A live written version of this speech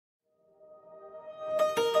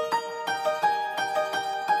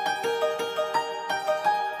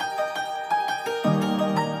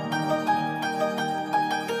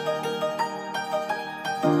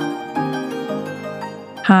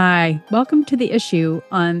Hi, welcome to The Issue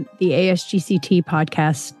on the ASGCT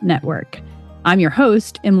Podcast Network. I'm your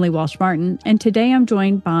host, Emily Walsh-Martin, and today I'm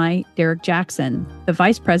joined by Derek Jackson, the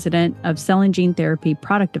Vice President of Cell and Gene Therapy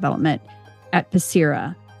Product Development at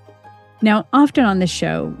Pacira. Now, often on this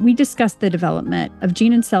show, we discuss the development of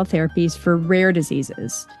gene and cell therapies for rare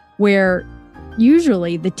diseases, where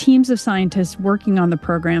usually the teams of scientists working on the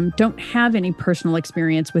program don't have any personal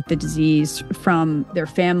experience with the disease from their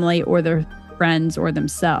family or their friends or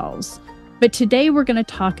themselves. But today we're going to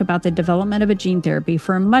talk about the development of a gene therapy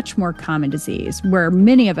for a much more common disease where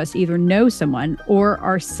many of us either know someone or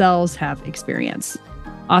ourselves have experience: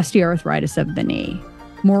 osteoarthritis of the knee.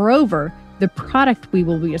 Moreover, the product we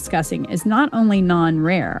will be discussing is not only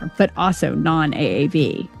non-rare, but also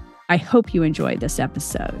non-AAV. I hope you enjoy this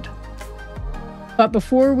episode. But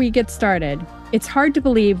before we get started, it's hard to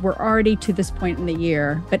believe we're already to this point in the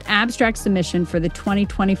year, but abstract submission for the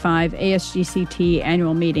 2025 ASGCT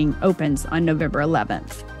annual meeting opens on November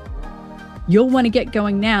 11th. You'll want to get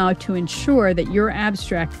going now to ensure that your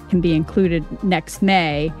abstract can be included next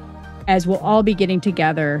May, as we'll all be getting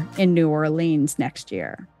together in New Orleans next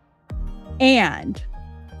year. And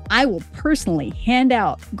I will personally hand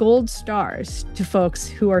out gold stars to folks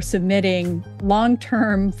who are submitting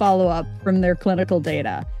long-term follow-up from their clinical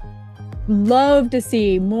data. Love to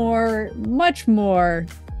see much more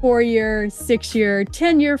 4-year, 6-year,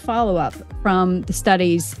 10-year follow-up from the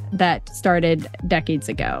studies that started decades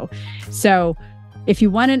ago. So if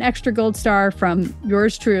you want an extra gold star from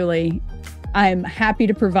yours truly, I'm happy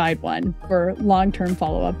to provide one for long-term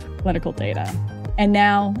follow-up clinical data. And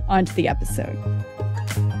now on to the episode.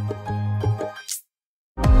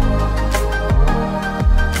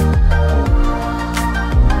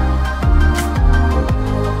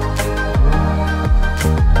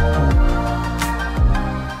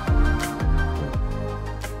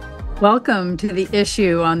 Welcome to The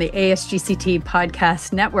Issue on the ASGCT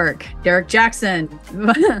Podcast Network. Derek Jackson,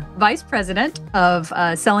 Vice President of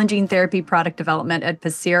Cell and Gene Therapy Product Development at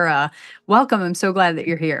Pacira. Welcome. I'm so glad that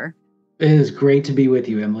you're here. It is great to be with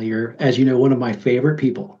you, Emily. You're, as you know, one of my favorite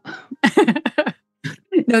people.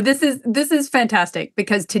 No, this is fantastic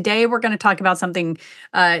because today we're going to talk about something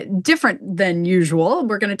different than usual.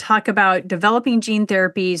 We're going to talk about developing gene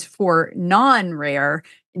therapies for non-rare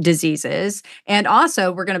diseases. And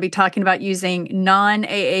also we're going to be talking about using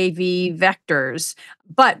non-AAV vectors.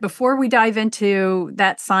 But before we dive into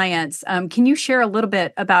that science, can you share a little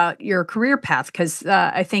bit about your career path? Because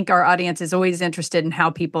I think our audience is always interested in how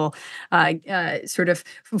people sort of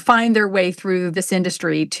find their way through this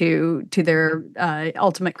industry to their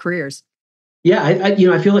ultimate careers. Yeah,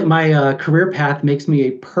 I feel like my career path makes me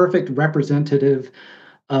a perfect representative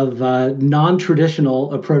of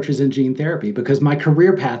non-traditional approaches in gene therapy because my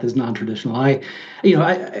career path is non-traditional.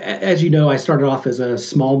 As you know, I started off as a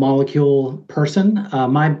small molecule person.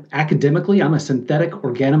 Academically, I'm a synthetic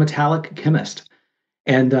organometallic chemist,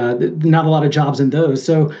 and not a lot of jobs in those.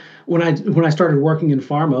 So when I started working in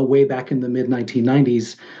pharma way back in the mid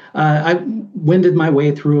 1990s, I wended my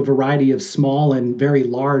way through a variety of small and very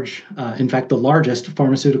large, in fact, the largest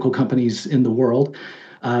pharmaceutical companies in the world.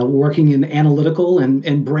 Working in analytical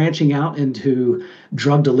and branching out into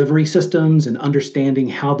drug delivery systems and understanding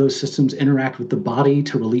how those systems interact with the body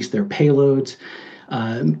to release their payloads,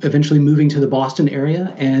 eventually moving to the Boston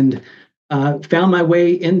area and found my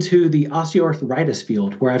way into the osteoarthritis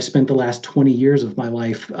field, where I've spent the last 20 years of my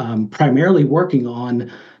life primarily working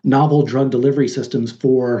on novel drug delivery systems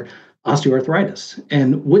for osteoarthritis.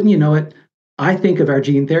 And wouldn't you know it, I think of our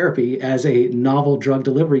gene therapy as a novel drug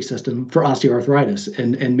delivery system for osteoarthritis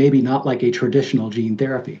and maybe not like a traditional gene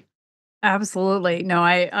therapy. Absolutely. No,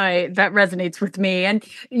 I that resonates with me. And,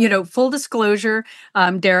 full disclosure,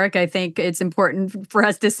 Derek, I think it's important for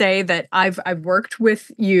us to say that I've worked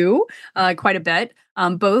with you quite a bit,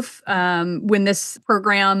 both when this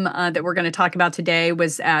program that we're going to talk about today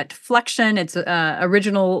was at Flexion, its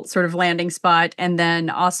original sort of landing spot, and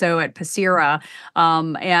then also at Pacira.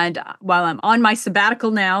 And while I'm on my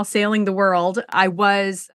sabbatical now, sailing the world, I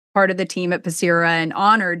was part of the team at Pacira and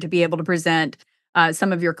honored to be able to present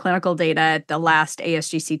some of your clinical data at the last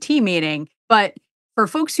ASGCT meeting. But for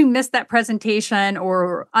folks who missed that presentation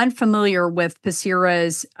or unfamiliar with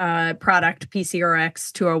Pacira's product,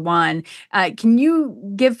 PCRX-201, can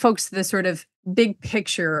you give folks the sort of big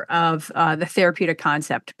picture of the therapeutic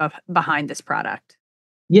concept behind this product?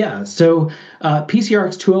 Yeah, so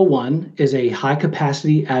PCRX-201 is a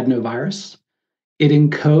high-capacity adenovirus. It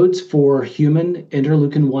encodes for human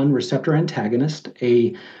interleukin-1 receptor antagonist,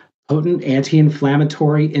 a potent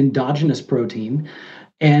anti-inflammatory endogenous protein.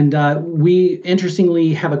 And we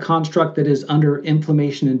interestingly have a construct that is under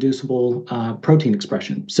inflammation-inducible protein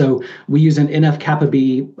expression. So we use an NF-kappa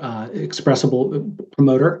B expressible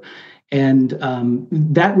promoter, and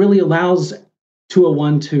that really allows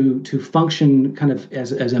 201 to function kind of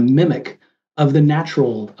as a mimic of the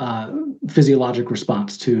natural physiologic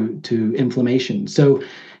response to inflammation. So,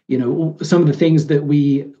 some of the things that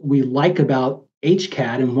we like about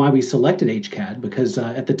HCAD and why we selected HCAD, because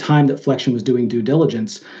at the time that Flexion was doing due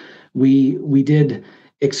diligence, we did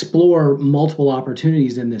explore multiple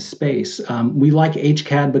opportunities in this space. We like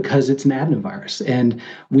HCAD because it's an adenovirus, and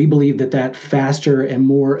we believe that faster and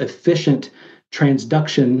more efficient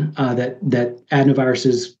transduction that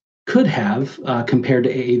adenoviruses could have compared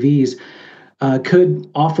to AAVs could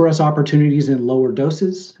offer us opportunities in lower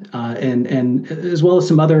doses, and as well as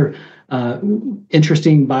some other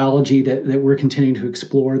interesting biology that we're continuing to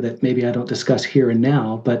explore that maybe I don't discuss here and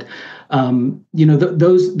now. But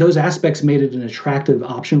those aspects made it an attractive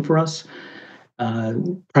option for us.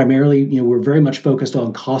 Primarily, we're very much focused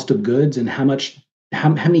on cost of goods and how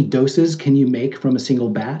many doses can you make from a single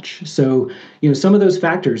batch. So, some of those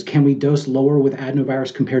factors, can we dose lower with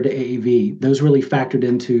adenovirus compared to AAV? Those really factored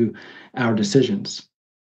into our decisions.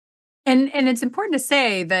 And it's important to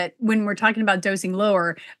say that when we're talking about dosing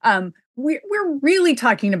lower, we're really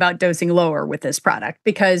talking about dosing lower with this product,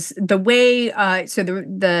 because the way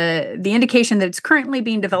the indication that it's currently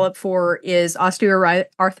being developed for is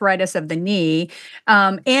osteoarthritis of the knee,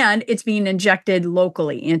 and it's being injected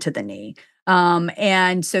locally into the knee.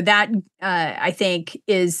 And so that I think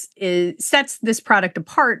is sets this product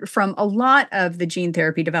apart from a lot of the gene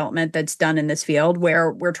therapy development that's done in this field,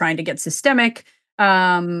 where we're trying to get systemic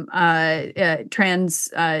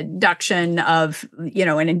transduction of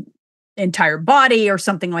an entire body or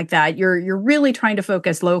something like that. You're really trying to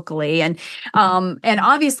focus locally, and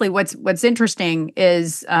obviously what's interesting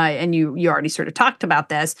is and you already sort of talked about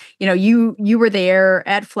this. You were there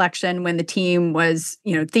at Flexion when the team was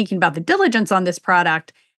thinking about the diligence on this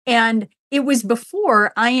product, and it was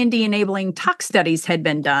before IND enabling tox studies had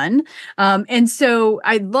been done, and so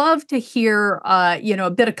I'd love to hear a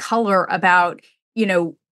bit of color about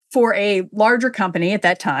for a larger company at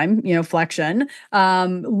that time, Flexion,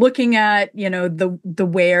 looking at, the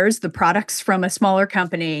wares, the products from a smaller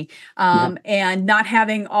company, and not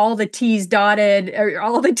having all the T's dotted or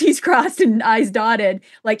all the T's crossed and I's dotted.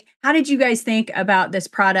 Like, how did you guys think about this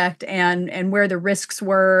product and where the risks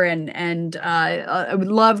were? And I would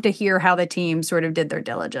love to hear how the team sort of did their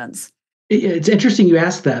diligence. It's interesting you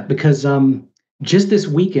asked that, because just this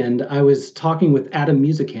weekend, I was talking with Adam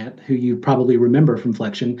Musicant, who you probably remember from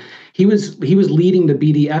Flexion. He was leading the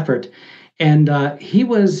BD effort, and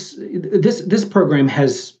this program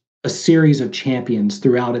has a series of champions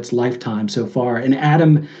throughout its lifetime so far. And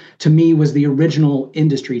Adam, to me, was the original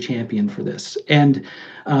industry champion for this. And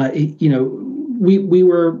we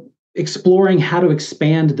were exploring how to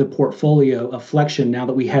expand the portfolio of Flexion now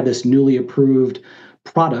that we had this newly approved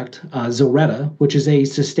product, Zilretta, which is a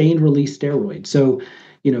sustained release steroid. So,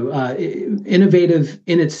 innovative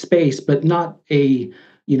in its space, but not a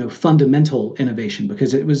fundamental innovation,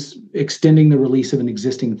 because it was extending the release of an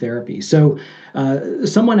existing therapy. So,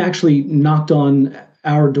 someone actually knocked on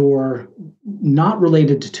our door, not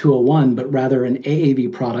related to 201, but rather an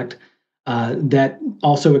AAV product that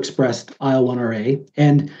also expressed IL-1RA,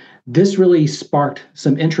 and this really sparked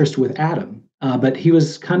some interest with Adam. But he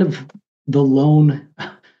was kind of the lone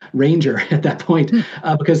ranger at that point,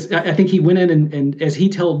 because I think he went in and as he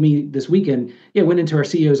told me this weekend, went into our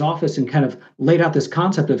CEO's office and kind of laid out this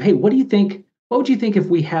concept of, hey, what would you think if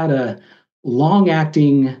we had a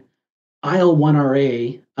long-acting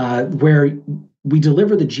IL-1RA where we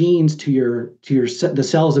deliver the genes to the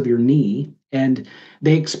cells of your knee, and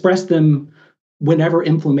they express them whenever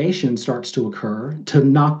inflammation starts to occur, to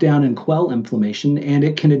knock down and quell inflammation, and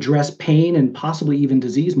it can address pain and possibly even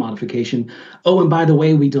disease modification. Oh, and by the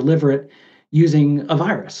way, we deliver it using a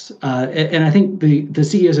virus. And I think the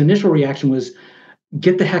CEO's initial reaction was,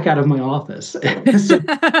 get the heck out of my office.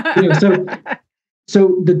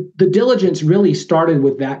 So the diligence really started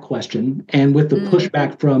with that question and with the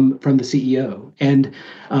pushback from the CEO. And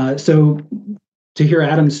so to hear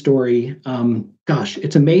Adam's story, gosh,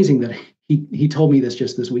 it's amazing that he told me this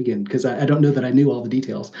just this weekend, because I don't know that I knew all the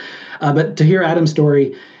details. But to hear Adam's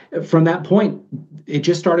story, from that point, it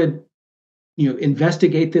just started,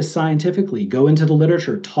 investigate this scientifically, go into the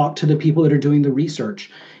literature, talk to the people that are doing the research,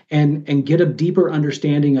 and get a deeper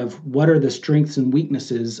understanding of what are the strengths and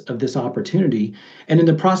weaknesses of this opportunity. And in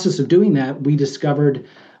the process of doing that, we discovered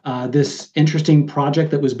this interesting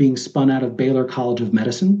project that was being spun out of Baylor College of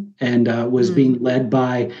Medicine and was being led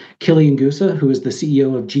by Killian Gusa, who is the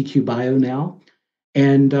CEO of GQ Bio now.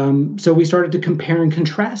 And so we started to compare and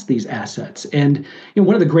contrast these assets. And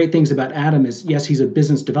one of the great things about Adam is, yes, he's a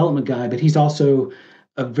business development guy, but he's also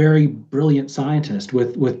a very brilliant scientist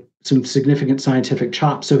with some significant scientific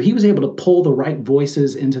chops. So he was able to pull the right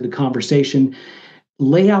voices into the conversation,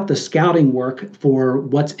 lay out the scouting work for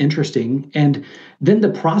what's interesting, and then the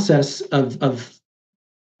process of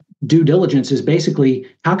due diligence is basically,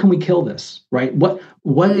 how can we kill this, right?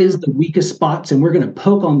 What is the weakest spots, and we're going to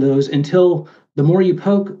poke on those until the more you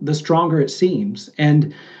poke, the stronger it seems.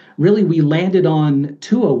 And really, we landed on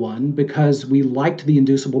 201 because we liked the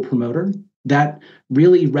inducible promoter. That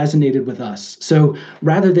really resonated with us. So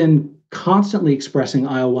rather than constantly expressing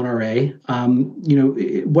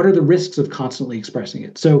IL-1RA, what are the risks of constantly expressing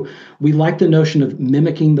it? So we like the notion of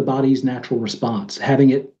mimicking the body's natural response,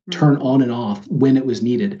 having it turn on and off when it was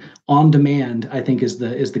needed. On demand, I think, is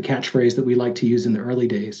the catchphrase that we like to use in the early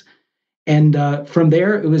days. And from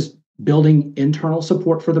there, it was building internal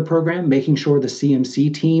support for the program, making sure the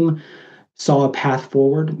CMC team saw a path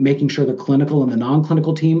forward, making sure the clinical and the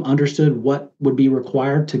non-clinical team understood what would be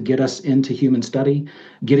required to get us into human study,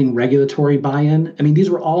 getting regulatory buy-in. I mean, these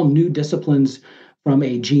were all new disciplines from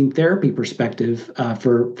a gene therapy perspective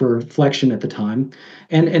for Flexion at the time,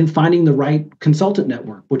 and finding the right consultant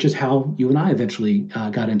network, which is how you and I eventually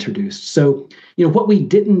got introduced. So, what we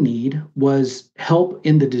didn't need was help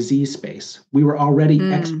in the disease space. We were already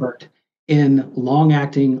expert in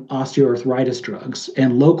long-acting osteoarthritis drugs,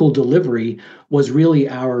 and local delivery was really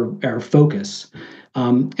our focus.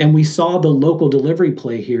 And we saw the local delivery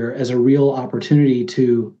play here as a real opportunity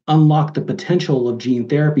to unlock the potential of gene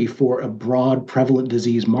therapy for a broad, prevalent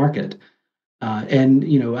disease market. And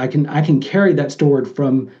I can carry that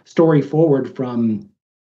story forward from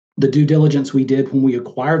the due diligence we did when we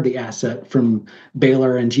acquired the asset from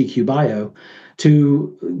Baylor and GQ Bio,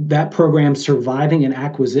 to that program surviving an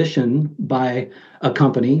acquisition by a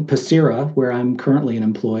company, Pacira, where I'm currently an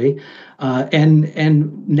employee,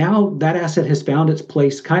 and now that asset has found its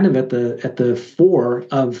place kind of at the fore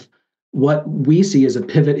of what we see as a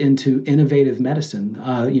pivot into innovative medicine.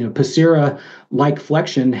 Pacira, like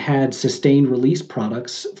Flexion, had sustained release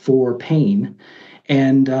products for pain,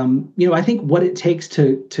 and I think what it takes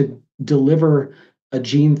to deliver a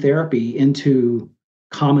gene therapy into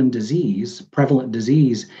common disease, prevalent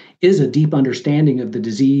disease, is a deep understanding of the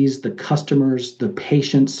disease, the customers, the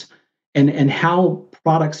patients, and how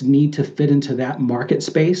products need to fit into that market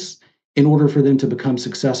space in order for them to become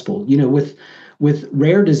successful. With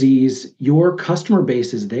rare disease, your customer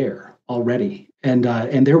base is there already, and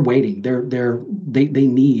they're waiting. They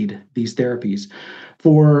need these therapies.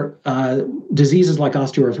 For diseases like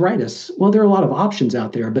osteoarthritis, well, there are a lot of options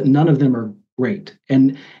out there, but none of them are great,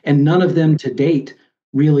 and none of them to date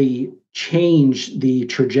really change the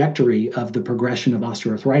trajectory of the progression of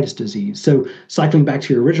osteoarthritis disease. So cycling back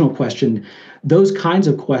to your original question, those kinds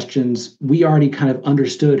of questions, we already kind of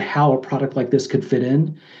understood how a product like this could fit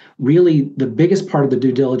in. Really, the biggest part of the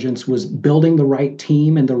due diligence was building the right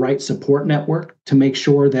team and the right support network to make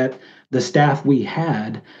sure that the staff we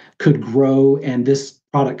had could grow and this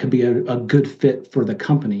product could be a good fit for the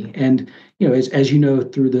company. And, as you know,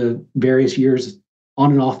 through the various years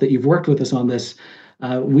on and off that you've worked with us on this,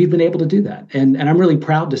 we've been able to do that. And I'm really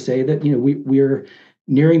proud to say that, we're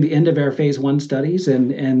nearing the end of our phase 1 studies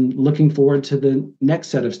and looking forward to the next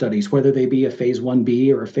set of studies, whether they be a phase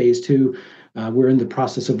 1B or a phase 2. We're in the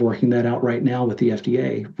process of working that out right now with the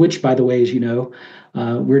FDA, which, by the way, as you know,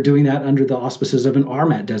 we're doing that under the auspices of an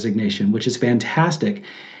RMAT designation, which is fantastic.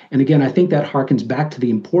 And again, I think that harkens back to the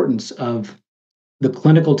importance of the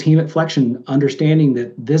clinical team at Flexion understanding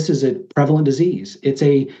that this is a prevalent disease. It's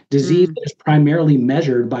a disease that is primarily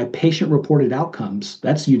measured by patient-reported outcomes.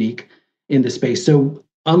 That's unique in the space. So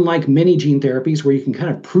unlike many gene therapies where you can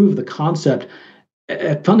kind of prove the concept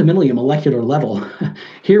at fundamentally a molecular level,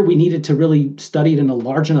 here we needed to really study it in a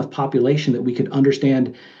large enough population that we could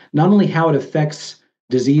understand not only how it affects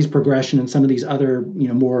disease progression and some of these other,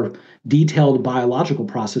 more detailed biological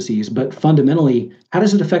processes, but fundamentally, how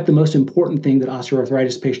does it affect the most important thing that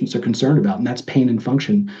osteoarthritis patients are concerned about, and that's pain and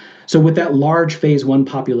function. So with that large phase 1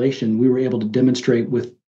 population, we were able to demonstrate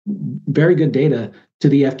with very good data to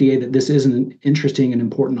the FDA that this is an interesting and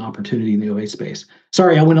important opportunity in the OA space.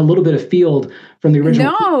 Sorry, I went a little bit afield from the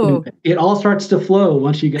original. No. It all starts to flow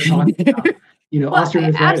once you get talking about Well,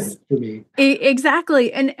 osteoarthritis for me.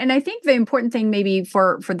 Exactly. And I think the important thing maybe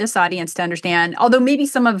for this audience to understand, although maybe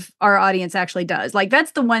some of our audience actually does, like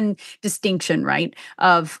that's the one distinction, right?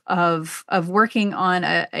 Of working on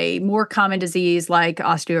a more common disease like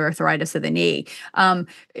osteoarthritis of the knee.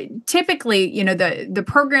 Typically, the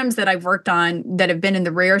programs that I've worked on that have been in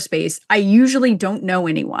the rare space, I usually don't know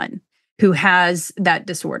anyone who has that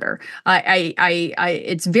disorder.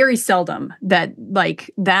 It's very seldom that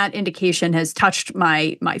like that indication has touched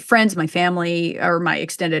my friends, my family, or my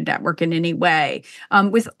extended network in any way.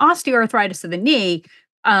 With osteoarthritis of the knee,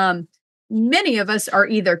 many of us are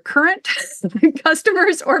either current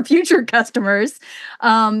customers or future customers,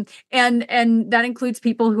 and that includes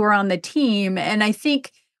people who are on the team. And I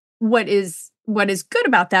think what is good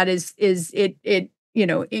about that is it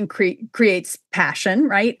creates passion,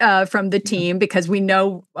 right, from the team, because we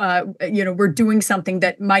know, we're doing something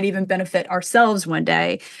that might even benefit ourselves one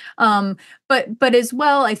day. But as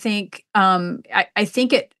well, I think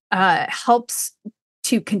it helps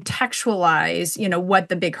to contextualize, what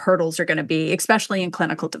the big hurdles are going to be, especially in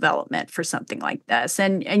clinical development for something like this.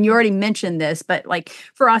 And you already mentioned this, but like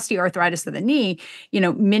for osteoarthritis of the knee,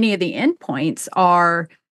 many of the endpoints are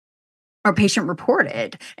patient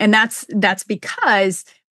reported, and that's because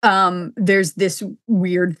there's this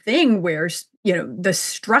weird thing where the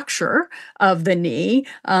structure of the knee,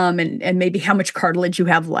 and maybe how much cartilage you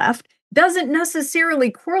have left doesn't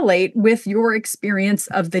necessarily correlate with your experience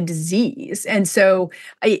of the disease. And so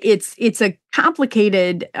it's a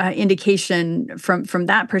complicated indication from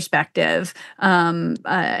that perspective. And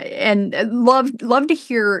love to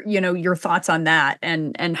hear, your thoughts on that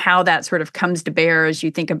and how that sort of comes to bear as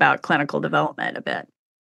you think about clinical development a bit.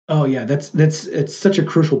 Oh yeah, it's such a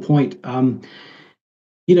crucial point.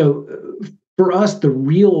 You know, for us, the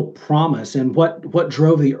real promise and what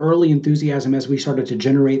drove the early enthusiasm as we started to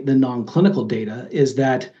generate the non-clinical data is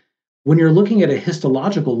that when you're looking at a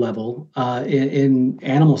histological level in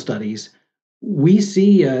animal studies, we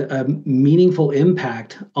see a meaningful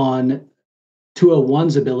impact on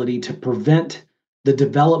 201's ability to prevent the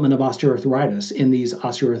development of osteoarthritis in these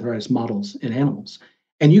osteoarthritis models in animals.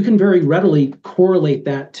 And you can very readily correlate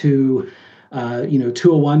that to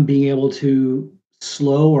 201 being able to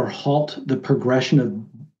slow or halt the progression of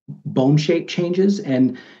bone shape changes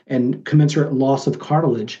and commensurate loss of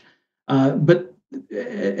cartilage. But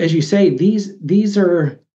as you say, these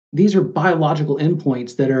are biological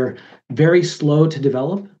endpoints that are very slow to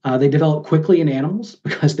develop. They develop quickly in animals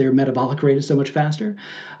because their metabolic rate is so much faster,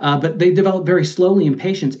 but they develop very slowly in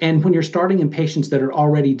patients. And when you're starting in patients that are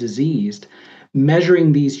already diseased,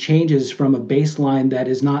 measuring these changes from a baseline that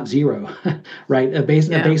is not zero, right? A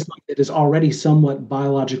baseline that is already somewhat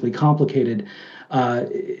biologically complicated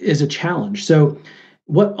is a challenge. So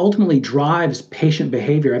what ultimately drives patient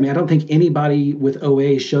behavior? I mean, I don't think anybody with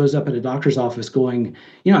OA shows up at a doctor's office going,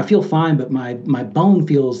 I feel fine, but my bone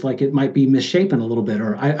feels like it might be misshapen a little bit,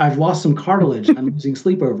 or I've lost some cartilage, I'm losing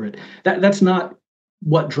sleep over it. That's not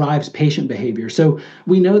what drives patient behavior. So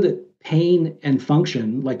we know that pain and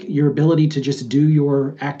function, like your ability to just do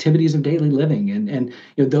your activities of daily living, and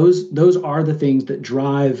those are the things that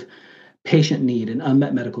drive patient need and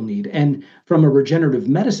unmet medical need. And from a regenerative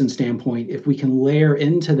medicine standpoint, if we can layer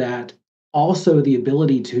into that also the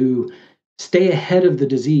ability to stay ahead of the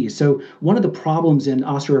disease. So one of the problems in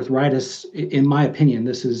osteoarthritis, in my opinion,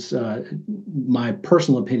 this is my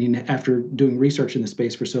personal opinion after doing research in the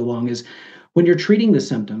space for so long, is when you're treating the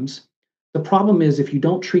symptoms, the problem is if you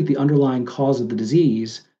don't treat the underlying cause of the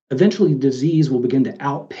disease, eventually the disease will begin to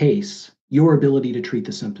outpace your ability to treat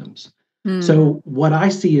the symptoms. So what I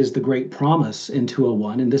see is the great promise in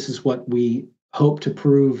 201, and this is what we hope to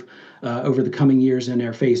prove over the coming years in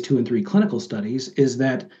our phase 2 and 3 clinical studies, is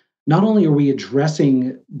that not only are we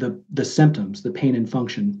addressing the symptoms, the pain and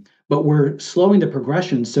function, but we're slowing the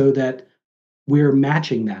progression so that we're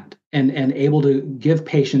matching that and able to give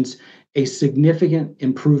patients a significant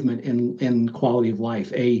improvement in quality of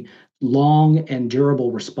life, a long and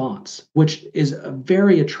durable response, which is a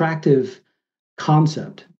very attractive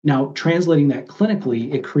concept. Now, translating that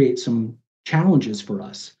clinically, it creates some challenges for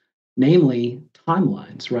us, namely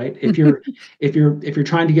timelines, right? If you're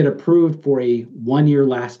trying to get approved for a 1-year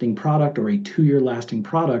lasting product or a 2-year lasting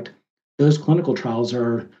product, those clinical trials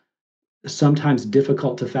are sometimes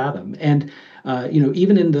difficult to fathom. And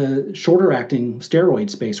even in the shorter acting steroid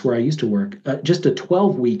space where I used to work, just a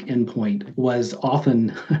 12-week endpoint was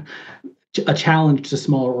often a challenge to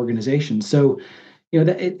smaller organizations. So,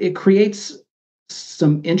 that it creates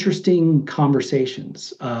some interesting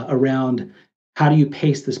conversations around how do you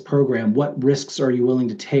pace this program? What risks are you willing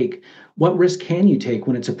to take what risk can you take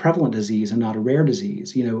when it's a prevalent disease and not a rare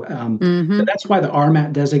disease? So Mm-hmm. that's why the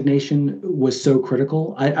RMAT designation was so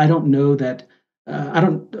critical. I don't know that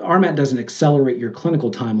RMAT doesn't accelerate your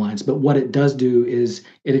clinical timelines, but what it does do is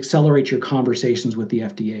it accelerates your conversations with the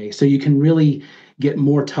FDA. So you can really get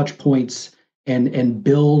more touch points and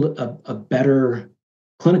build a better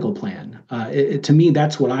clinical plan. To me,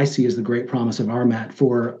 that's what I see as the great promise of RMAT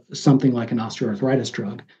for something like an osteoarthritis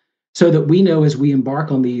drug, so that we know as we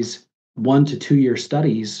embark on these 1 to 2 year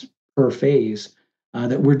studies per phase,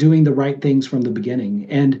 that we're doing the right things from the beginning.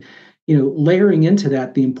 And layering into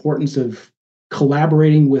that the importance of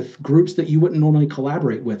collaborating with groups that you wouldn't normally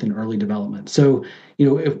collaborate with in early development. So,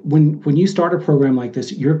 if when you start a program like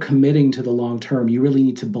this, you're committing to the long term. You really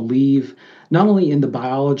need to believe not only in the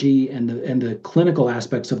biology and the clinical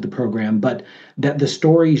aspects of the program, but that the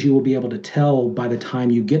stories you will be able to tell by the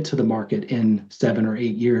time you get to the market in 7 or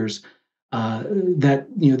 8 years, that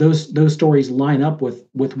those stories line up with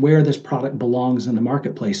where this product belongs in the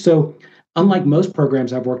marketplace. So, unlike most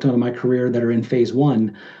programs I've worked on in my career that are in phase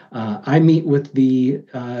one, I meet with the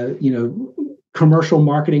commercial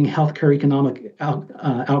marketing, healthcare economic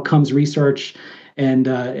outcomes research, and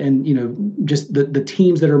just the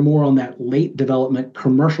teams that are more on that late development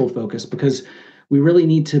commercial focus, because we really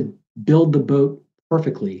need to build the boat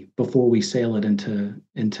perfectly before we sail it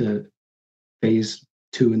into phase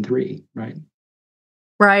 2 and 3, right?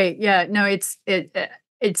 Right. Yeah. No, it's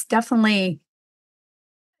definitely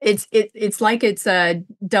it's like it's a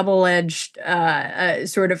double-edged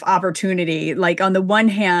sort of opportunity. Like on the one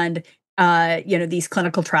hand, these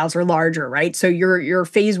clinical trials are larger, right? So your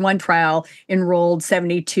phase one trial enrolled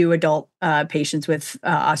 72 adult patients with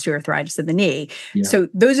osteoarthritis of the knee. Yeah. So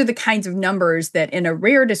those are the kinds of numbers that in a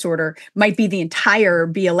rare disorder might be the entire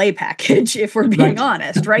BLA package, if we're being Right.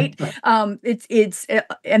 honest, right?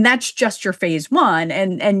 And that's just your phase one,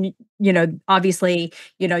 and obviously,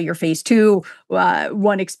 your phase two,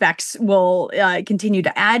 one expects will continue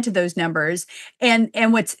to add to those numbers. And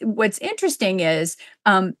what's interesting is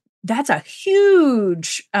that's a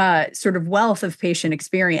huge sort of wealth of patient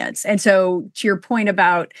experience. And so, to your point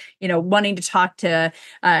about wanting to talk to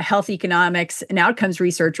health economics and outcomes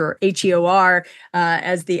research, or HEOR,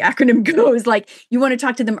 as the acronym goes, like you want to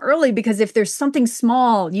talk to them early, because if there's something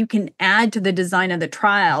small you can add to the design of the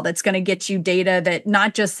trial that's going to get you data that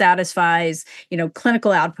not just satisfies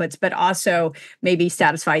clinical outputs, but also maybe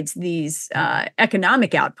satisfies these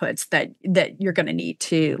economic outputs that you're going to need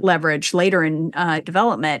to leverage later in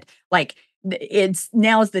development. Like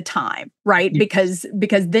now's the time, right? Yes.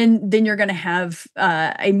 Because then you're going to have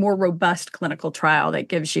a more robust clinical trial that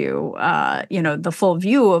gives you the full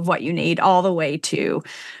view of what you need all the way to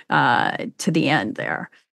the end there.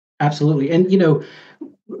 Absolutely. And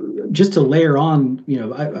just to layer on,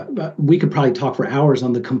 we could probably talk for hours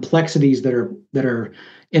on the complexities that are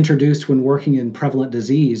introduced when working in prevalent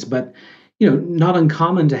disease, but not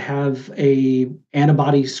uncommon to have a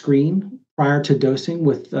antibody screen prior to dosing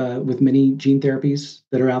with many gene therapies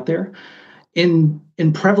that are out there. In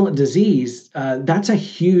prevalent disease, that's a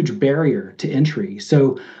huge barrier to entry.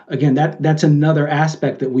 So again, that's another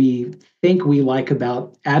aspect that we think we like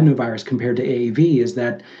about adenovirus compared to AAV, is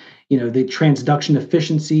that the transduction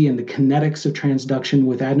efficiency and the kinetics of transduction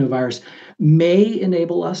with adenovirus may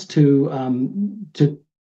enable us to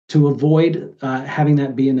avoid having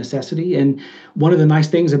that be a necessity. And one of the nice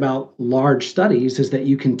things about large studies is that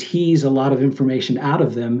you can tease a lot of information out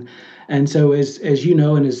of them. And so, as you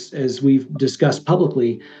know, and as we've discussed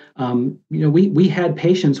publicly, we had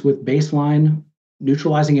patients with baseline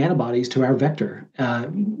neutralizing antibodies to our vector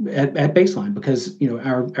at baseline, because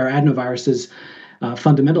our adenovirus is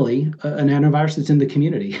fundamentally an adenovirus that's in the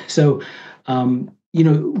community. So,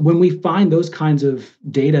 when we find those kinds of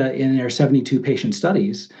data in our 72 patient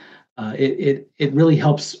studies, it really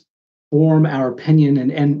helps form our opinion,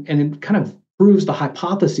 and it kind of proves the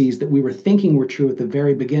hypotheses that we were thinking were true at the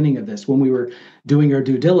very beginning of this, when we were doing our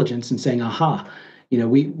due diligence and saying, aha,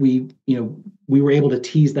 we were able to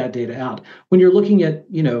tease that data out. When you're looking at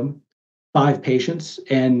 5 patients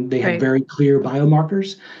and they have Right. very clear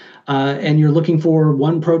biomarkers, and you're looking for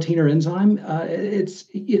one protein or enzyme,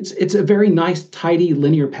 it's a very nice, tidy,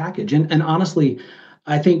 linear package. And honestly,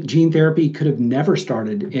 I think gene therapy could have never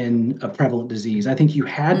started in a prevalent disease. I think you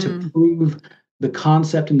had to prove the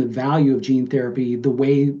concept and the value of gene therapy the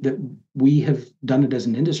way that we have done it as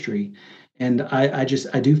an industry. And I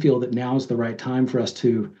do feel that now is the right time for us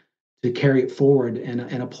to carry it forward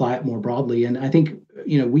and apply it more broadly. And I think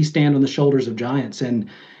we stand on the shoulders of giants, and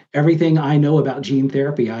everything I know about gene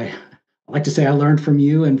therapy, I like to say I learned from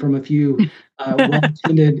you and from a few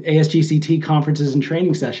well-attended ASGCT conferences and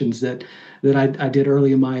training sessions that I did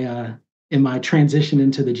early in my in my transition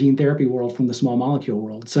into the gene therapy world from the small molecule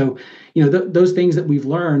world. So, those things that we've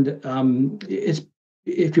learned, it's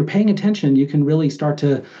if you're paying attention, you can really start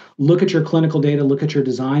to look at your clinical data, look at your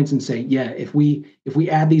designs, and say, yeah, if we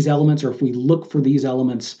add these elements, or if we look for these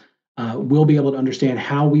elements, we'll be able to understand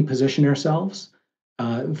how we position ourselves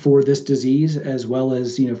for this disease, as well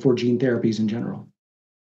as for gene therapies in general.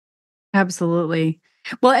 Absolutely.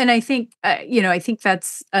 Well, and I think, I think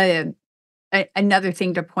that's another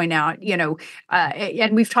thing to point out,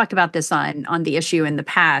 and we've talked about this on the issue in the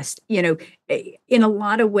past, in a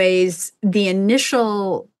lot of ways, the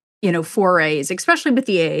initial, forays, especially with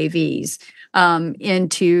the AAVs,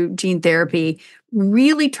 into gene therapy,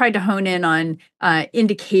 really tried to hone in on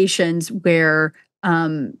indications where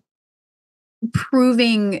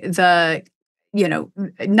proving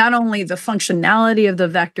not only the functionality of the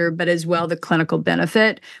vector, but as well the clinical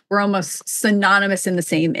benefit were almost synonymous in the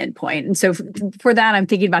same endpoint. And so for that, I'm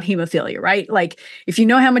thinking about hemophilia, right? Like if you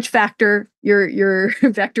know how much factor your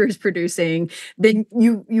vector is producing, then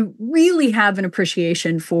you really have an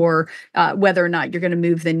appreciation for whether or not you're going to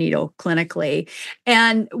move the needle clinically.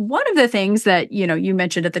 And one of the things that you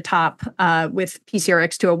mentioned at the top with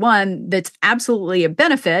PCRX-201 that's absolutely a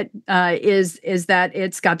benefit is that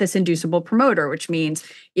it's got this inducible promoter, which means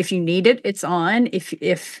if you need it, it's on.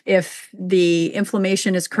 If the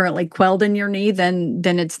inflammation is currently quelled in your knee, then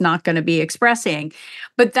it's not going to be expressing.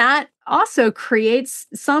 But that also creates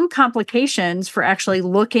some complications for actually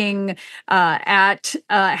looking at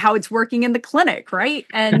how it's working in the clinic, right?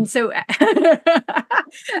 And so,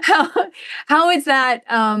 how is that?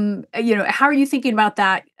 How are you thinking about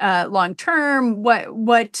that long term?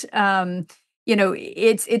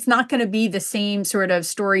 It's not going to be the same sort of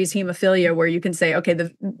story as hemophilia, where you can say, okay,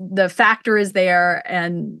 the factor is there,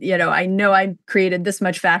 and I know I created this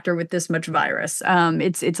much factor with this much virus.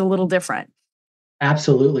 It's a little different.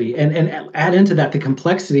 Absolutely. And add into that the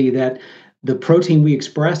complexity that the protein we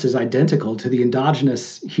express is identical to the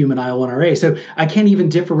endogenous human IL-1RA. So I can't even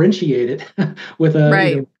differentiate it with a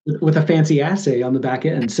Right. with a fancy assay on the back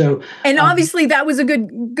end. So And obviously that was a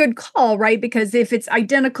good call, right? Because if it's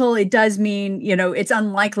identical, it does mean, it's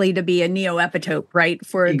unlikely to be a neoepitope, right?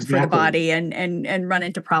 For the exactly. body and run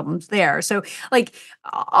into problems there. So like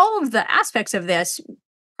all of the aspects of this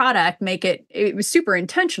product make it was super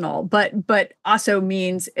intentional, but also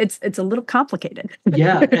means it's a little complicated.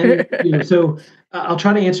 Yeah, and so I'll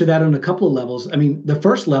try to answer that on a couple of levels. I mean, the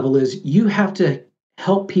first level is you have to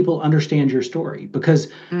help people understand your story, because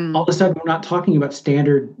all Mm, of a sudden we're not talking about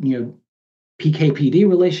standard, PK/PD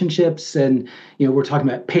relationships, and we're talking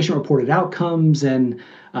about patient-reported outcomes, and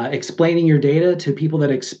explaining your data to people that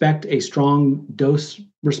expect a strong dose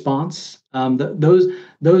response. Those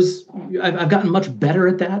I've gotten much better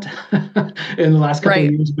at that in the last couple of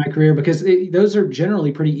right. years of my career, because those are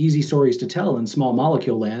generally pretty easy stories to tell in small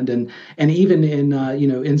molecule land, and even in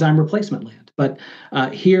enzyme replacement land. But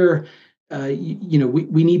here,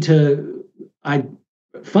 we need to. I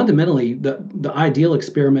fundamentally, the ideal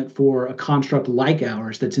experiment for a construct like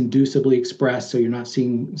ours that's inducibly expressed, so you're not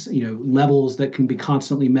seeing levels that can be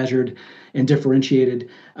constantly measured and differentiated,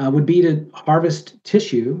 would be to harvest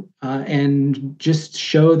tissue and just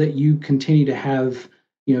show that you continue to have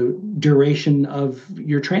duration of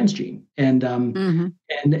your transgene, Hmm.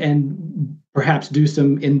 and perhaps do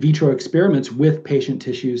some in vitro experiments with patient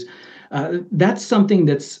tissues. That's something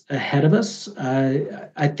that's ahead of us.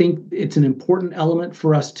 I think it's an important element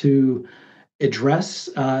for us to address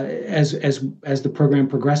as the program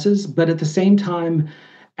progresses. But at the same time,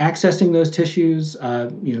 accessing those tissues,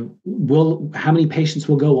 will how many patients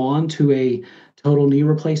will go on to a total knee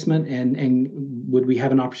replacement, and would we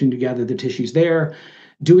have an opportunity to gather the tissues there?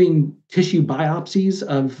 Doing tissue biopsies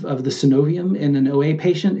of the synovium in an OA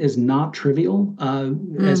patient is not trivial,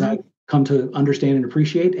 as Hmm. I've come to understand and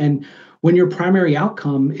appreciate. And when your primary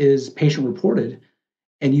outcome is patient reported,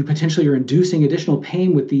 and you potentially are inducing additional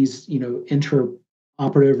pain with these,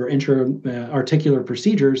 intraoperative or intra-articular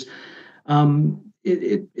procedures,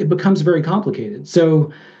 it becomes very complicated.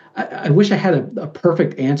 So I wish I had a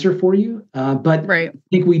perfect answer for you, but I Right.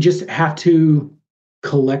 think we just have to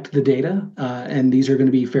collect the data, and these are going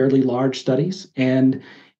to be fairly large studies. And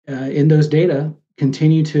in those data,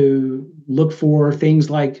 continue to look for things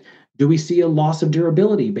like, do we see a loss of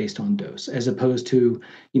durability based on dose, as opposed to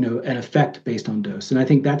an effect based on dose? And I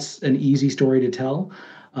think that's an easy story to tell,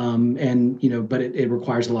 and but it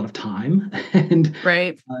requires a lot of time, and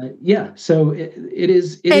Right. yeah, so it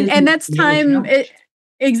is And that's a time. challenge.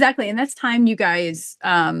 Exactly. And that's time you guys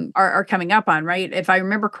are coming up on, right? If I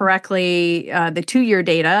remember correctly, the 2-year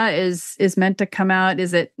data is meant to come out.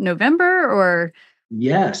 Is it November or?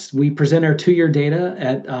 Yes, we present our 2-year data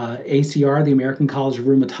at ACR, the American College of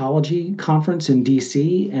Rheumatology conference in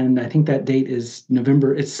DC, and I think that date is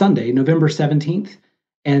November. It's Sunday, November 17th,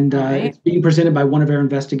 and All right. it's being presented by one of our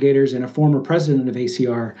investigators and a former president of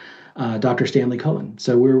ACR, Dr. Stanley Cohen.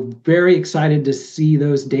 So we're very excited to see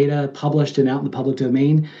those data published and out in the public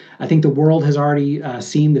domain. I think the world has already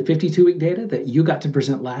seen the 52-week data that you got to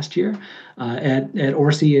present last year at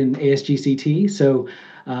ORSI and ASGCT. So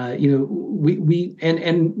we and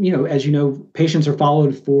as you know, patients are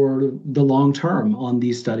followed for the long term on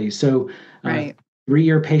these studies. So Right.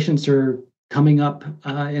 3-year patients are coming up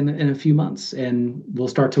in a few months, and we'll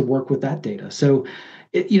start to work with that data. So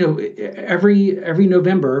every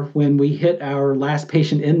November when we hit our last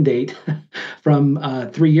patient end date from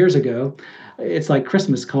 3 years ago, it's like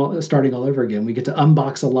Christmas starting all over again. We get to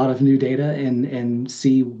unbox a lot of new data and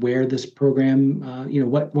see where this program,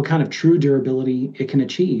 what kind of true durability it can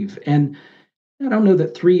achieve. And I don't know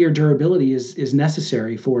that 3-year durability is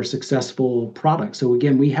necessary for a successful product. So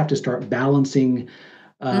again, we have to start balancing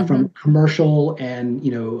from commercial and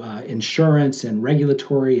insurance and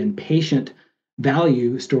regulatory and patient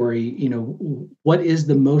value story. What is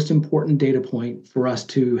the most important data point for us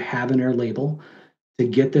to have in our label to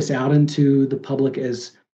get this out into the public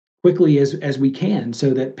as quickly as we can,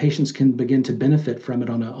 so that patients can begin to benefit from it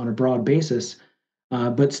on a broad basis,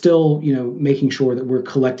 but still, making sure that we're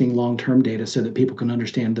collecting long-term data so that people can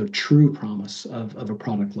understand the true promise of a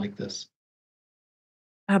product like this.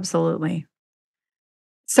 Absolutely.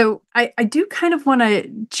 So I do kind of want to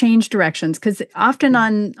change directions because often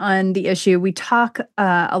on the issue we talk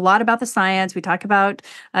a lot about the science. We talk about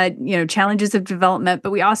challenges of development,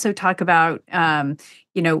 but we also talk about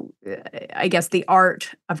I guess the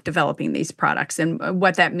art of developing these products and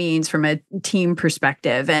what that means from a team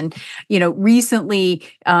perspective. And recently,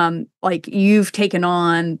 like you've taken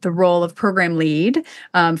on the role of program lead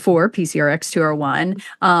for PCRX 201.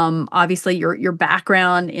 Obviously, your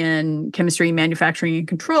background in chemistry, manufacturing, and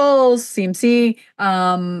controls (CMC)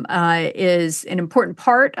 is an important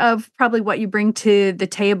part of probably what you bring to the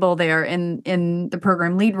table there in the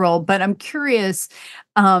program lead role. But I'm curious.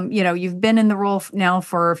 You've been in the role now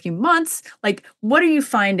for a few months. Like, what are you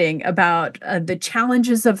finding about the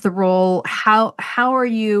challenges of the role? How are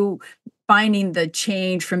you finding the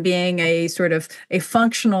change from being a sort of a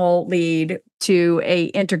functional lead to a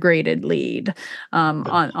integrated lead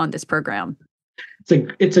on this program?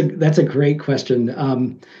 That's a great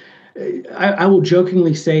question. I will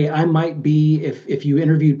jokingly say I might be, if you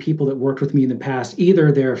interviewed people that worked with me in the past,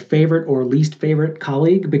 either their favorite or least favorite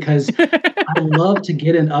colleague, because I love to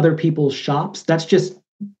get in other people's shops. That's just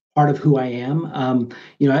part of who I am.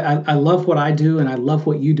 I love what I do, and I love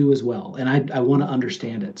what you do as well, and I want to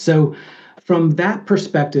understand it. So from that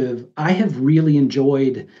perspective, I have really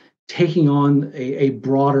enjoyed taking on a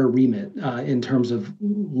broader remit in terms of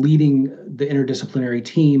leading the interdisciplinary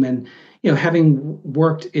team. And having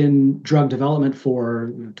worked in drug development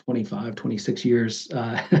for 25, 26 years,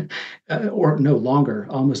 or no longer,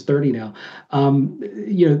 almost 30 now,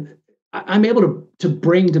 I'm able to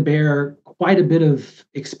bring to bear quite a bit of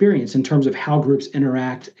experience in terms of how groups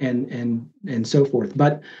interact and so forth.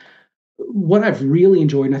 But what I've really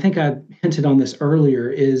enjoyed, and I think I hinted on this earlier,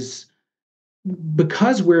 is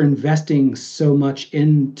because we're investing so much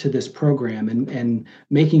into this program and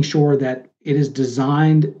making sure that it is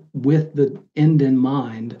designed with the end in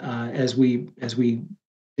mind, as we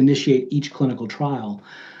initiate each clinical trial,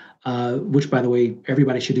 which, by the way,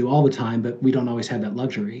 everybody should do all the time, but we don't always have that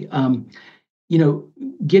luxury.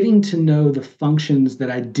 Getting to know the functions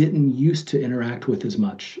that I didn't used to interact with as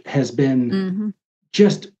much has been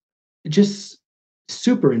just just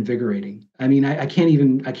super invigorating. I mean, I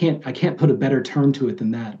can't put a better term to it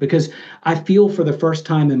than that, because I feel for the first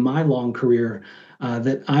time in my long career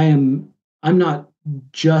that I'm not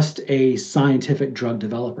just a scientific drug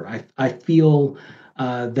developer. I feel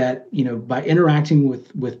that by interacting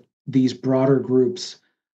with these broader groups,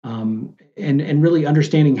 and really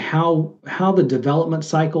understanding how the development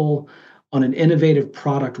cycle on an innovative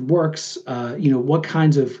product works, what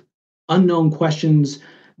kinds of unknown questions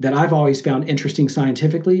that I've always found interesting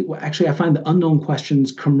scientifically. Well, actually, I find the unknown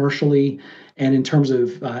questions commercially and in terms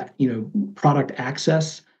of product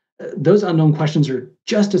access. Those unknown questions are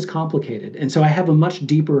just as complicated, and so I have a much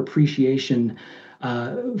deeper appreciation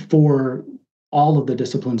for all of the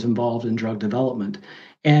disciplines involved in drug development,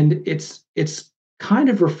 and it's kind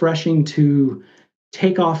of refreshing to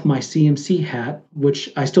take off my CMC hat,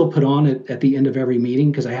 which I still put on at the end of every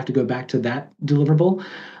meeting because I have to go back to that deliverable,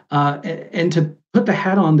 and to put the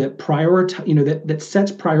hat on that that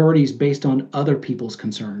sets priorities based on other people's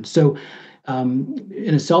concerns. So,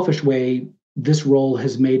 in a selfish way, this role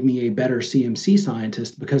has made me a better CMC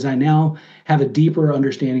scientist because I now have a deeper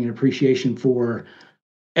understanding and appreciation for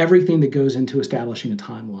everything that goes into establishing a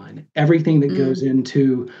timeline, everything that goes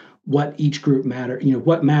into what each group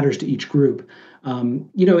what matters to each group.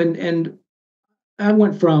 And I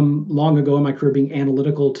went from long ago in my career being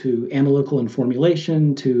analytical to analytical and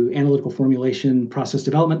formulation to analytical formulation process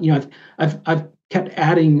development. I've kept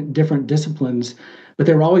adding different disciplines, but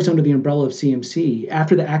they were always under the umbrella of CMC.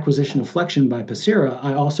 After the acquisition of Flexion by Pacira,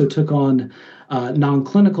 I also took on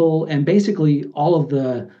non-clinical and basically all of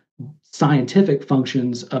the scientific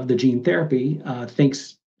functions of the gene therapy,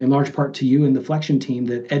 thanks in large part to you and the Flexion team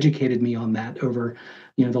that educated me on that over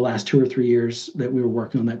the last 2 or 3 years that we were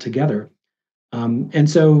working on that together. And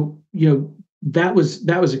so, that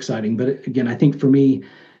was exciting. But again, I think for me,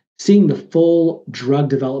 seeing the full drug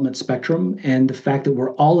development spectrum and the fact that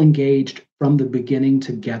we're all engaged from the beginning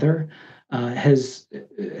together has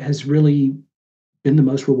really been the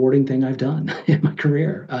most rewarding thing I've done in my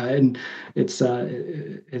career. And it's a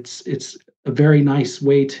very nice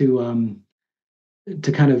way to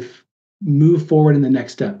kind of move forward in the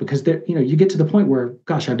next step because you get to the point where,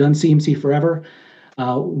 gosh, I've done CMC forever.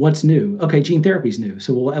 What's new? Okay, gene therapy is new,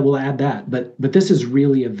 so we'll add that. But this is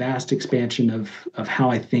really a vast expansion of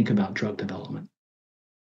how I think about drug development.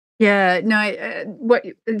 Yeah, no, what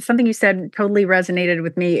something you said totally resonated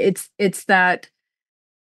with me. It's that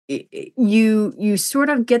you sort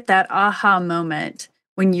of get that aha moment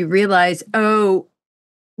when you realize, oh,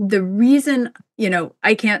 the reason,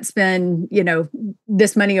 I can't spend,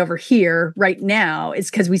 this money over here right now is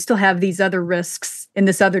because we still have these other risks in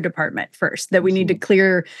this other department first that we need to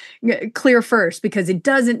clear first, because it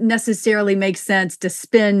doesn't necessarily make sense to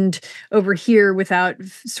spend over here without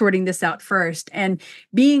sorting this out first. And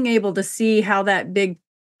being able to see how that big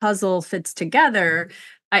puzzle fits together,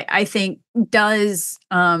 I think does,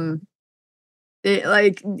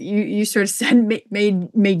 like you sort of said,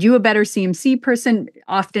 made you a better CMC person,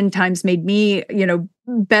 oftentimes made me,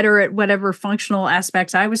 better at whatever functional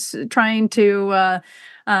aspects I was trying to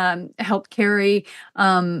help carry.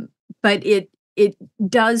 But it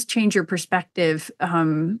does change your perspective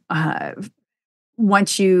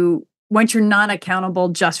once you're not accountable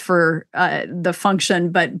just for the function,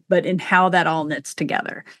 but in how that all knits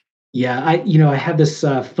together. Yeah, I had this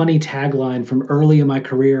funny tagline from early in my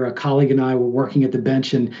career. A colleague and I were working at the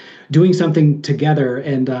bench and doing something together,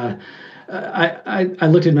 and I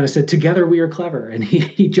looked at him and I said, "Together we are clever." And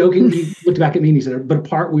he jokingly looked back at me and he said, "But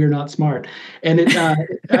apart we are not smart." And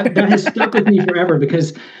that has stuck with me forever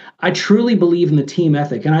because I truly believe in the team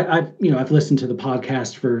ethic. And I've listened to the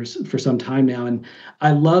podcast for some time now, and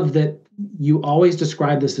I love that you always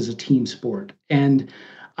describe this as a team sport. And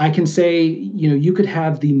I can say, you could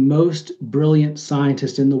have the most brilliant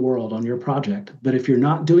scientist in the world on your project, but if you're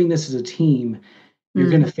not doing this as a team, you're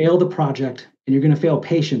going to fail the project and you're going to fail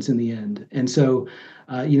patients in the end. And so,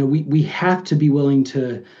 we have to be willing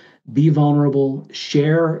to be vulnerable,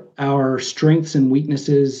 share our strengths and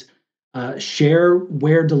weaknesses, share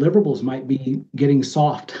where deliverables might be getting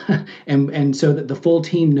soft, and so that the full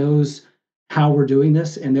team knows how we're doing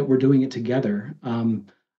this and that we're doing it together.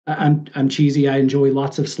 I'm cheesy. I enjoy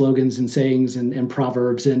lots of slogans and sayings and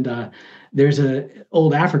proverbs. And there's a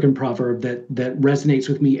old African proverb that resonates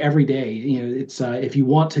with me every day. It's if you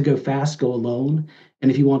want to go fast, go alone,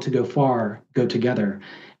 and if you want to go far, go together.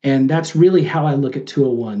 And that's really how I look at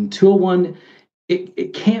 201. 201,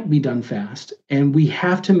 it can't be done fast, and we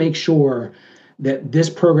have to make sure that this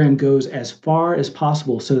program goes as far as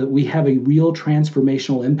possible so that we have a real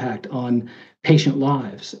transformational impact on patient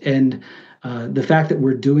lives. And the fact that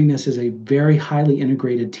we're doing this as a very highly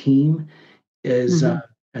integrated team is,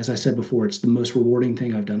 as I said before, it's the most rewarding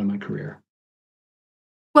thing I've done in my career.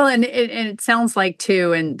 Well, and it sounds like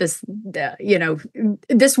too, and this,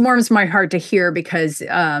 this warms my heart to hear because,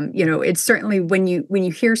 it's certainly when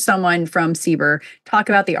you hear someone from CBER talk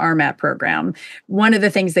about the RMAT program, one of the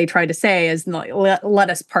things they try to say is let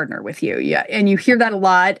us partner with you. Yeah, and you hear that a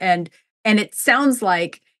lot, and it sounds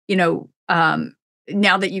like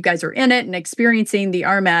now that you guys are in it and experiencing the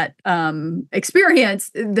RMAT experience,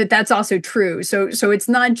 that's also true. So it's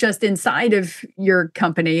not just inside of your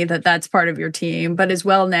company that's part of your team, but as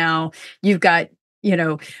well now you've got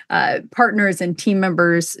partners and team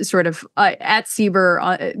members sort of at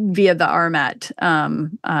CBER via the RMAT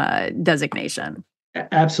designation.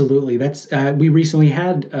 Absolutely, that's we recently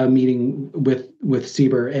had a meeting with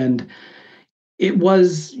CBER, and it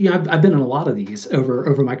was, I've been in a lot of these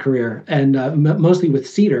over my career, and mostly with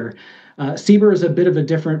CDER. CBER is a bit of a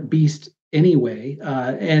different beast anyway,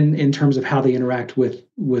 and in terms of how they interact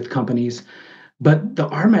with companies. But the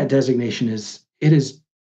RMAT designation is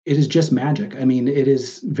it is just magic. I mean, it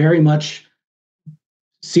is very much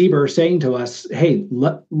Sieber saying to us, "Hey,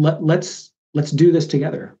 let's do this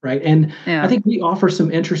together," right? And I think we offer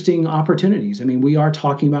some interesting opportunities. I mean, we are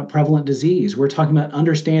talking about prevalent disease. We're talking about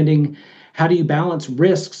understanding how do you balance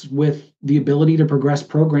risks with the ability to progress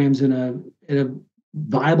programs in a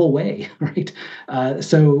viable way, right?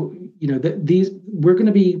 So we're going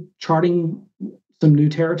to be charting some new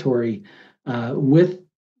territory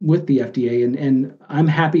with the FDA, and I'm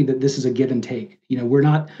happy that this is a give and take. We're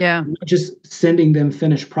not just sending them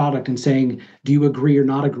finished product and saying, do you agree or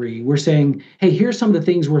not agree? We're saying, hey, here's some of the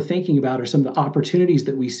things we're thinking about or some of the opportunities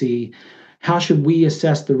that we see. How should we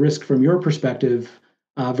assess the risk from your perspective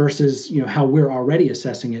versus how we're already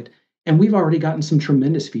assessing it? And we've already gotten some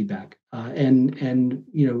tremendous feedback and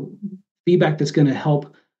feedback that's going to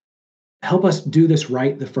help us do this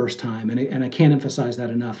right the first time. And I can't emphasize that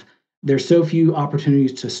enough. There's so few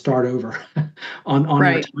opportunities to start over on our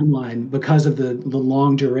timeline because of the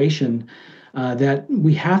long duration that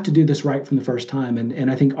we have to do this right from the first time. And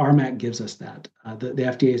I think RMAC gives us that. The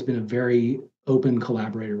FDA has been a very open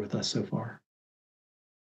collaborator with us so far.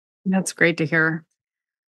 That's great to hear.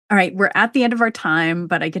 All right, we're at the end of our time,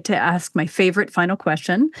 but I get to ask my favorite final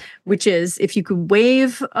question, which is if you could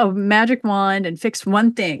wave a magic wand and fix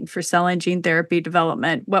one thing for cell and gene therapy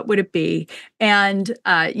development, what would it be? And,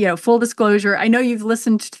 full disclosure, I know you've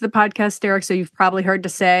listened to the podcast, Derek, so you've probably heard to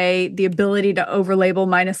say the ability to overlabel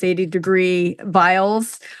minus 80-degree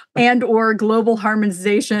vials and or global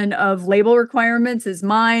harmonization of label requirements is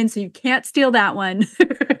mine, so you can't steal that one.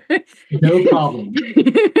 No problem.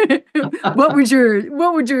 What would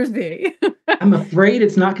yours be? I'm afraid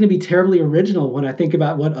it's not going to be terribly original when I think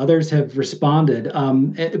about what others have responded.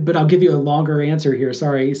 But I'll give you a longer answer here.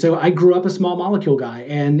 Sorry. So I grew up a small molecule guy,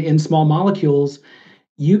 and in small molecules,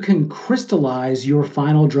 you can crystallize your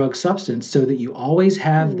final drug substance so that you always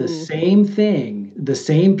have the same thing, the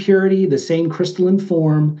same purity, the same crystalline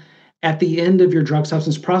form at the end of your drug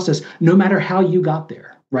substance process, no matter how you got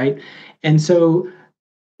there, right? And so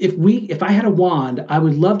if I had a wand, I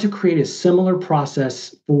would love to create a similar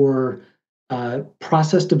process for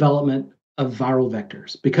process development of viral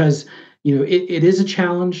vectors because it is a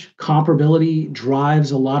challenge. Comparability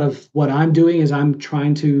drives a lot of what I'm doing as I'm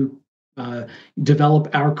trying to develop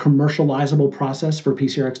our commercializable process for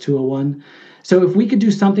PCRX-201. So if we could do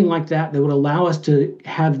something like that would allow us to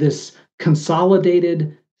have this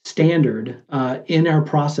consolidated standard in our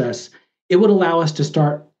process, it would allow us to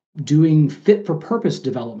start doing fit for purpose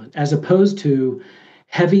development as opposed to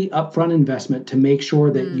heavy upfront investment to make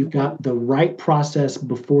sure that you've got the right process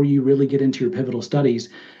before you really get into your pivotal studies.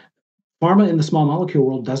 Pharma in the small molecule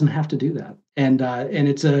world doesn't have to do that. And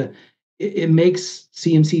it makes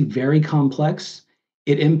CMC very complex.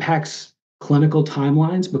 It impacts clinical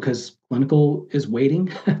timelines because clinical is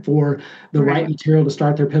waiting for the right material to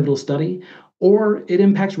start their pivotal study. Or it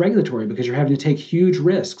impacts regulatory because you're having to take huge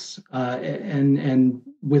risks and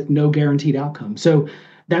with no guaranteed outcome. So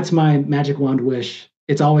that's my magic wand wish.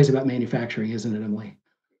 It's always about manufacturing, isn't it, Emily?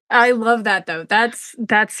 I love that, though. That's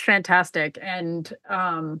fantastic. And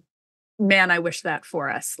man, I wish that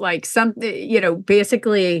for us. Like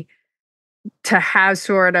basically to have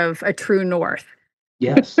sort of a true north.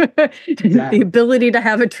 Yes. Exactly. The ability to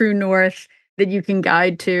have a true north that you can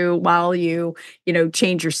guide to while you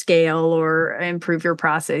change your scale or improve your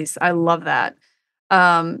process. I love that.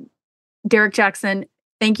 Derek Jackson,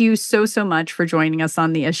 thank you so much for joining us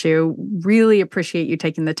on the issue. Really appreciate you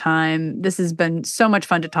taking the time. This has been so much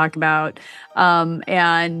fun to talk about.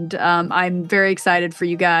 And I'm very excited for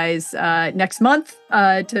you guys next month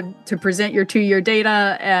to present your 2-year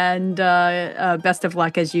data, and best of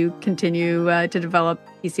luck as you continue to develop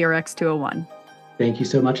PCRX-201. Thank you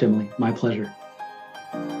so much, Emily. My pleasure.